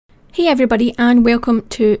Hey everybody, and welcome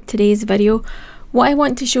to today's video. What I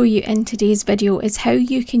want to show you in today's video is how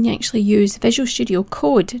you can actually use Visual Studio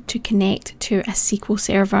Code to connect to a SQL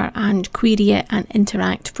Server and query it and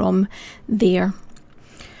interact from there.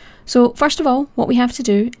 So first of all, what we have to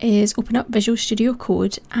do is open up Visual Studio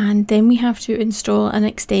Code, and then we have to install an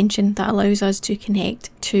extension that allows us to connect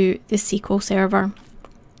to the SQL Server.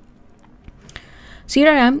 So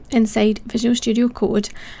here I am inside Visual Studio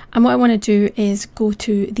Code, and what I want to do is go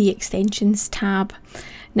to the Extensions tab.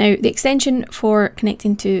 Now, the extension for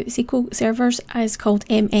connecting to SQL servers is called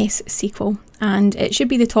MSSQL, and it should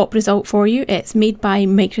be the top result for you. It's made by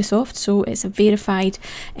Microsoft, so it's a verified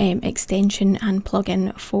extension and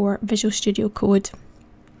plugin for Visual Studio Code.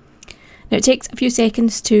 Now, it takes a few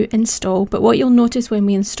seconds to install, but what you'll notice when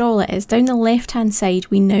we install it is down the left hand side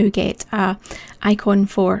we now get an icon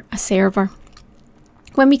for a server.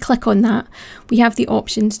 When we click on that, we have the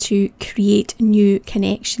options to create new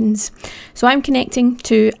connections. So I'm connecting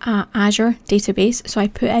to an Azure database, so I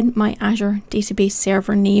put in my Azure database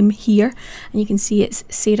server name here, and you can see it's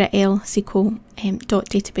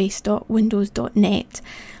sarahLSQL.database.windows.net.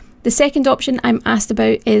 The second option I'm asked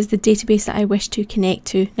about is the database that I wish to connect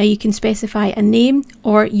to. Now you can specify a name,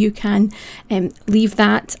 or you can leave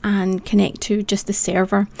that and connect to just the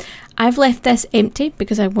server. I've left this empty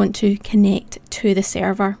because I want to connect to the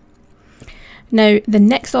server. Now the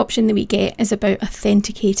next option that we get is about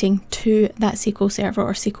authenticating to that SQL Server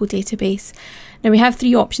or SQL database. Now we have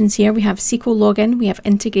three options here. We have SQL Login, we have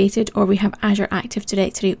Integrated, or we have Azure Active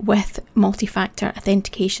Directory with multi-factor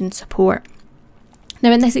authentication support.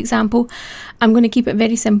 Now in this example, I'm going to keep it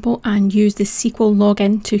very simple and use the SQL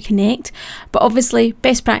login to connect, but obviously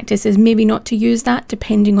best practice is maybe not to use that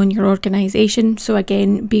depending on your organisation, so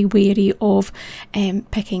again be wary of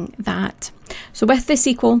picking that. So with the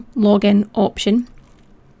SQL login option,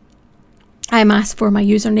 I'm asked for my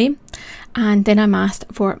username, and then I'm asked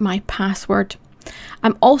for my password.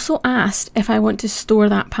 I'm also asked if I want to store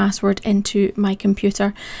that password into my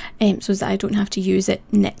computer so that I don't have to use it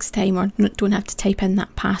next time, or don't have to type in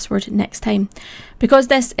that password next time. Because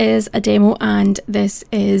this is a demo and this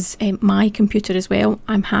is my computer as well,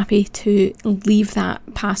 I'm happy to leave that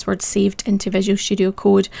password saved into Visual Studio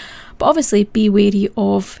Code, but obviously be wary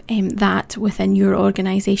of that within your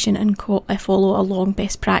organisation and follow along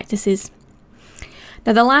best practices.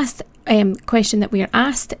 Now the last question that we are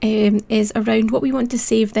asked is around what we want to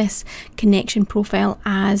save this connection profile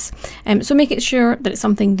as. So make it sure that it's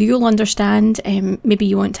something that you'll understand. Maybe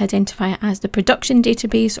you want to identify it as the production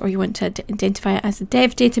database, or you want to identify it as the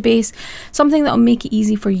dev database, something that will make it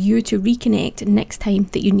easy for you to reconnect next time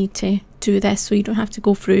that you need to do this, so you don't have to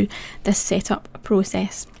go through this setup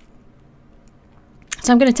process.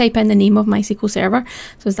 So I'm going to type in the name of my SQL Server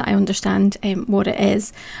so that I understand what it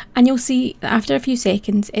is, and you'll see that after a few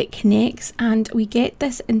seconds it connects, and we get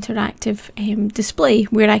this interactive display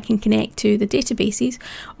where I can connect to the databases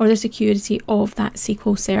or the security of that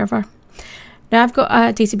SQL Server. Now I've got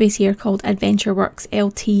a database here called AdventureWorks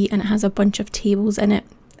LT, and it has a bunch of tables in it.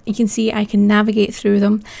 You can see I can navigate through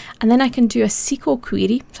them, and then I can do a SQL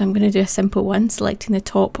query. So I'm going to do a simple one, selecting the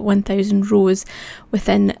top 1000 rows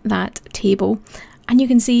within that table. And you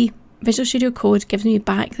can see Visual Studio Code gives me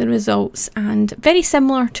back the results, and very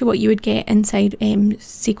similar to what you would get inside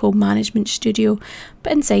SQL Management Studio,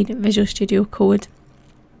 but inside Visual Studio Code.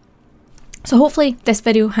 So hopefully this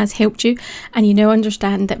video has helped you, and you now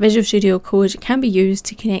understand that Visual Studio Code can be used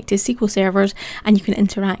to connect to SQL servers, and you can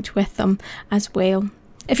interact with them as well.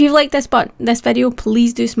 If you've liked this video,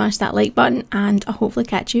 please do smash that like button, and I'll hopefully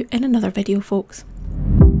catch you in another video, folks.